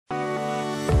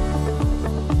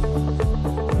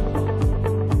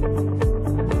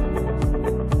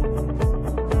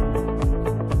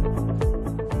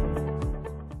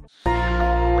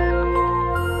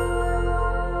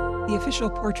The official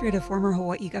portrait of former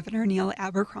Hawaii Governor Neil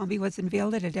Abercrombie was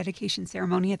unveiled at a dedication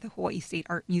ceremony at the Hawaii State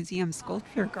Art Museum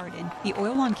Sculpture Garden. The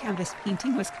oil-on-canvas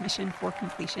painting was commissioned for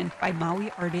completion by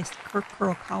Maui artist Kirk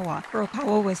Kurokawa.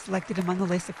 Kurokawa was selected among a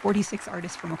list of 46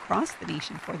 artists from across the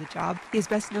nation for the job. He is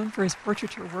best known for his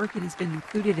portraiture work and has been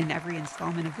included in every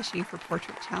installment of the Schaefer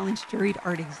Portrait Challenge juried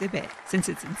art exhibit since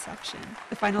its inception.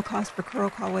 The final cost for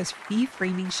Kurokawa's fee,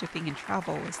 framing, shipping, and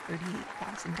travel was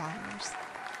 $38,000.